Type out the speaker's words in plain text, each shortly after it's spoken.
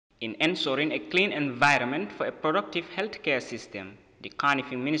In ensuring a clean environment for a productive healthcare system, the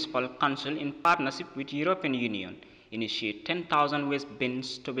Carnifing Municipal Council, in partnership with the European Union, initiated 10,000 waste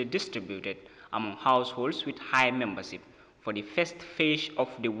bins to be distributed among households with high membership for the first phase of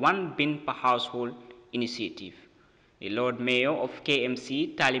the One Bin per Household initiative. The Lord Mayor of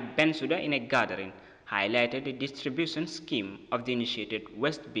KMC, Talib Bensouda, in a gathering, highlighted the distribution scheme of the initiated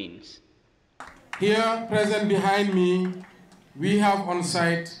waste bins. Here, present behind me, we have on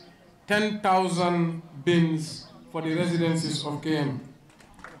site 10,000 bins for the residences of KM.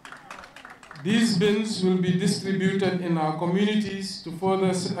 These bins will be distributed in our communities to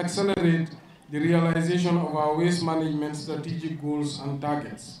further accelerate the realization of our waste management strategic goals and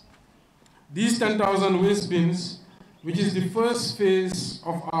targets. These 10,000 waste bins, which is the first phase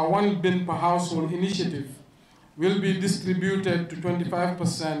of our One Bin per Household initiative, will be distributed to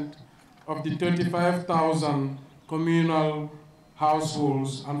 25% of the 35,000 communal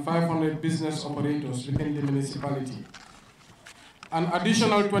households and 500 business operators within the municipality. An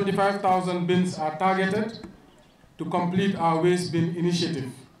additional 25,000 bins are targeted to complete our waste bin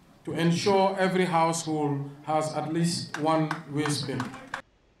initiative to ensure every household has at least one waste bin.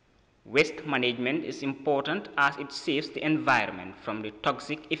 Waste management is important as it saves the environment from the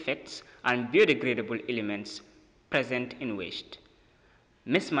toxic effects and biodegradable elements present in waste.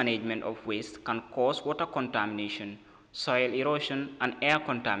 Mismanagement of waste can cause water contamination, soil erosion, and air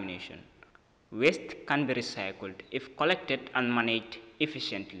contamination. Waste can be recycled if collected and managed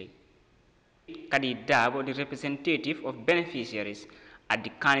efficiently. Kadi Dabo, the representative of beneficiaries at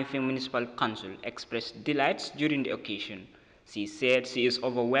the Carnifing Municipal Council, expressed delights during the occasion. She said she is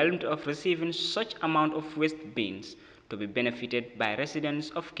overwhelmed of receiving such amount of waste bins to be benefited by residents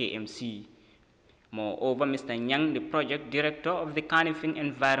of KMC. Moreover, Mr. Nyang, the project director of the Carnifing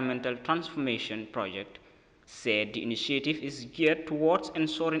Environmental Transformation Project, said the initiative is geared towards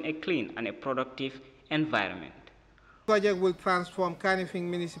ensuring a clean and a productive environment. The project will transform Carnifing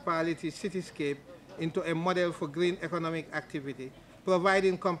Municipality's cityscape into a model for green economic activity,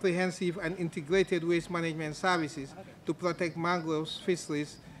 providing comprehensive and integrated waste management services to protect mangroves,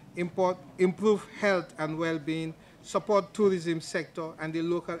 fisheries, improve health and well-being, support tourism sector and the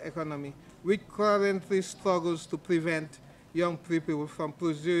local economy, which currently struggles to prevent young people from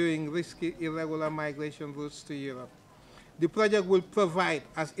pursuing risky irregular migration routes to Europe. The project will provide,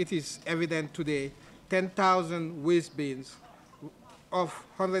 as it is evident today, 10,000 waste bins of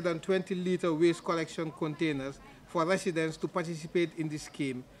 120-liter waste collection containers for residents to participate in the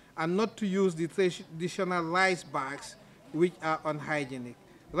scheme and not to use the traditional rice bags, which are unhygienic.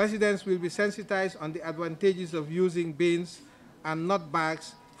 Residents will be sensitized on the advantages of using bins and not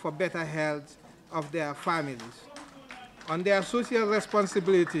bags for better health of their families. On their social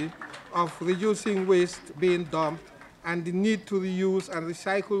responsibility of reducing waste being dumped and the need to reuse and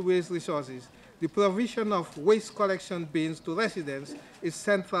recycle waste resources, the provision of waste collection bins to residents is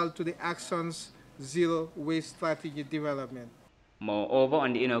central to the Action's Zero Waste Strategy development. Moreover,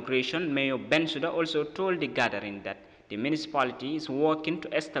 on the inauguration, Mayor Bensouda also told the gathering that the municipality is working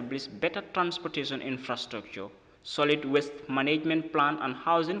to establish better transportation infrastructure, solid waste management plan, and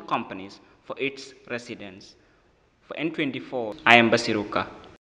housing companies for its residents. For N24, I am Basiruka.